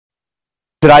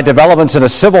Tonight, developments in a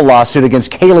civil lawsuit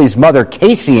against Kaylee's mother,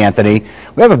 Casey Anthony.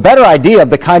 We have a better idea of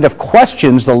the kind of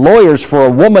questions the lawyers for a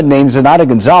woman named Zenaida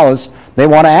Gonzalez they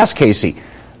want to ask Casey.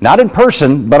 Not in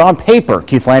person, but on paper.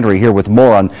 Keith Landry here with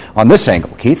more on this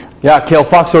angle. Keith? Yeah, Kale,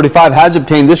 Fox 35 has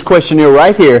obtained this questionnaire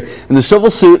right here in the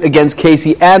civil suit against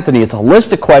Casey Anthony. It's a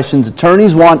list of questions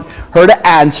attorneys want her to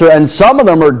answer, and some of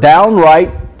them are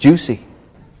downright juicy.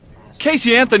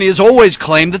 Casey Anthony has always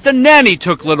claimed that the nanny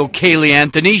took little Kaylee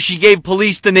Anthony. She gave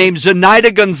police the name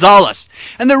Zenaida Gonzalez.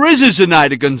 And there is a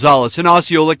Zenaida Gonzalez in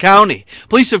Osceola County.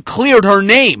 Police have cleared her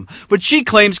name, but she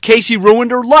claims Casey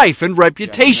ruined her life and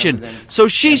reputation. So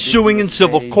she's suing in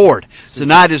civil court.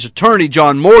 Zenaida's attorney,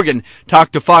 John Morgan,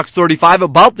 talked to Fox 35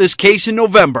 about this case in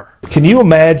November. Can you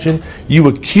imagine you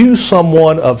accuse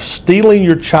someone of stealing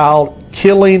your child,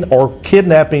 killing or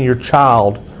kidnapping your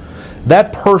child?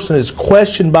 That person is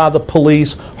questioned by the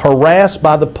police, harassed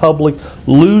by the public,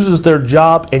 loses their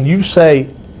job, and you say,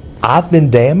 I've been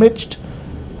damaged?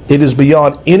 It is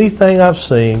beyond anything I've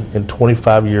seen in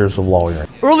 25 years of lawyering.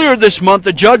 Earlier this month,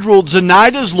 the judge ruled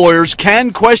Zenaida's lawyers can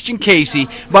question Casey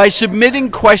by submitting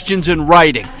questions in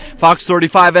writing. Fox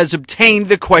 35 has obtained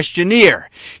the questionnaire.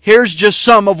 Here's just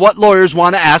some of what lawyers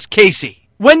want to ask Casey.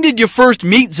 When did you first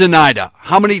meet Zenaida?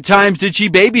 How many times did she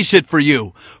babysit for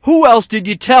you? Who else did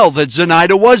you tell that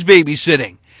Zenaida was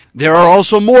babysitting? There are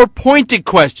also more pointed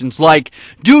questions like,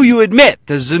 do you admit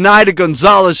that Zenaida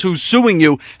Gonzalez, who's suing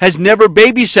you, has never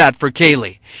babysat for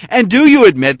Kaylee? And do you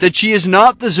admit that she is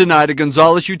not the Zenaida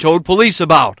Gonzalez you told police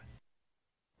about?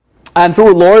 And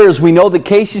through lawyers, we know that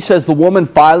Casey says the woman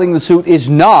filing the suit is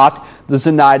not the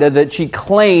Zenaida that she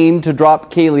claimed to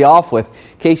drop Kaylee off with.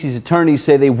 Casey's attorneys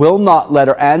say they will not let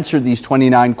her answer these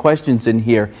 29 questions in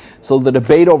here, so the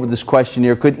debate over this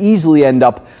questionnaire could easily end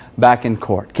up back in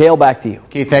court. Kale, back to you.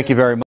 Keith, thank you very much.